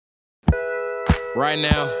Right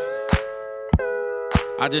now,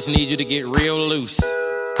 I just need you to get real loose.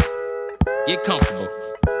 Get comfortable.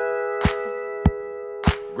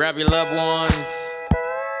 Grab your loved ones,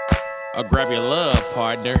 or grab your love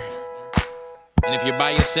partner. And if you're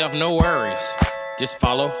by yourself, no worries. Just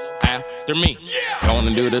follow after me.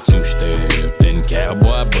 Gonna do the two-step, then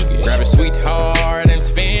cowboy boogie. Grab a sweetheart and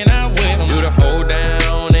spin out with them. Do the hold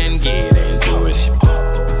down and get into it.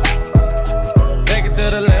 Take it to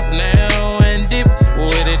the left now and dip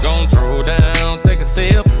with it. Gonna throw down, take a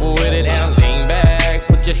sip with it. Now lean back,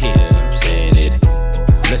 put your hips in it.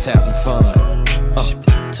 Let's have some fun.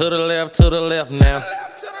 To the left now.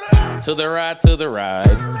 To the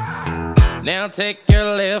right. Now take your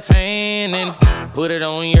left hand and put it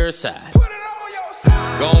on your side.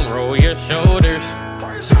 Gonna roll your shoulders,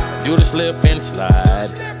 do the slip and slide.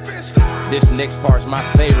 This next part's my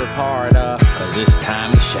favorite part, cause it's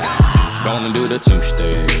time to shine. Gonna do the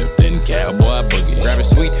two-step, then cowboy boogie. Grab a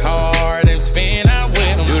sweetheart and spin out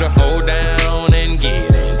with them. Do the hold down and get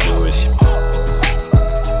into it.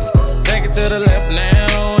 Take it to the left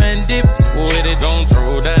now and dip with it. Gonna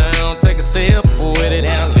throw down, take a sip with it.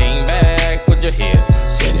 Now lean back, put your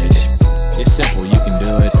hips in it. It's simple, you can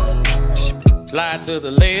do it. Slide to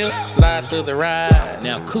the left, slide to the right.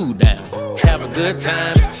 Now cool down, have a good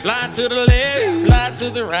time. Slide to the left, slide to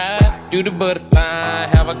the right. Do the butterfly,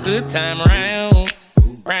 have a good time. Round,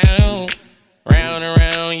 round, round and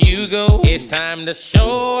round you go. It's time to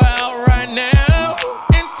show out right now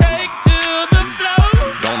and take to the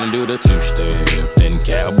floor. Gonna do the two-step, then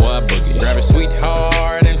cowboy boogie. Grab a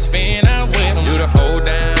sweetheart and spin out with them. Do the hold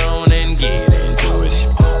down and get into it.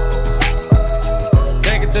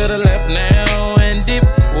 Take it to the left now and dip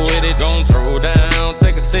with it. Gonna throw down,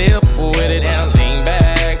 take a sip with it. Now lean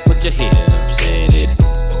back, put your hips in it.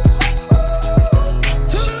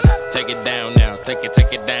 Take it down now, take it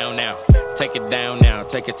down now. Take it down now,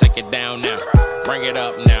 take it down now. Bring it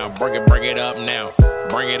up now, bring it up now.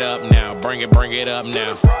 Bring it up now, bring it up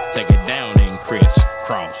now. Take it down and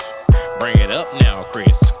crisscross. Bring it up now,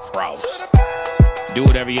 crisscross. Do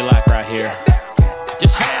whatever you like right here.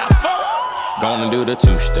 Just have fun. Gonna do the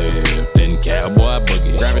two-step, then cowboy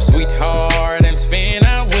boogie. Grab a sweetheart and spin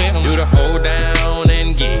out with them. Do the hold down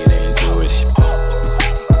and get into it.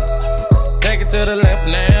 Take it to the left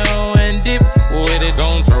now and dip with it.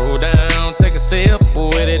 Gonna throw down, take a sip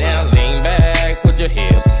with it. Now lean back, put your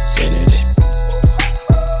hips in it.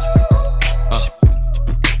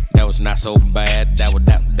 That was not so bad.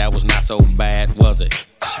 That was not so bad, was it?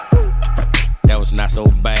 That was not so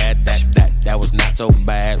bad. That was not so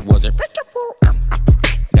bad, was it?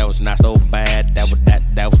 That was not so bad. That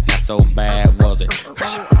was not so bad, was it?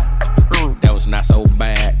 That was not so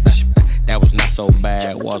bad. That was not so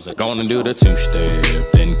bad, was it? Gonna do the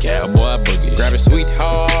two-step, then cowboy boogie. Grab a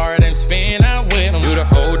sweetheart and spin out with them. Do the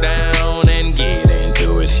hold down and get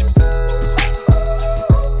into it.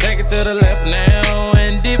 Take it to the left now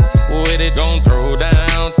and dip with it. Gonna throw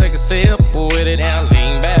down, take a sip with it. Now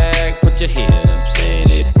lean back, put your hips in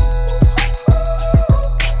it.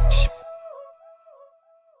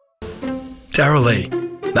 Darrell Lea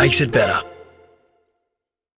makes it better.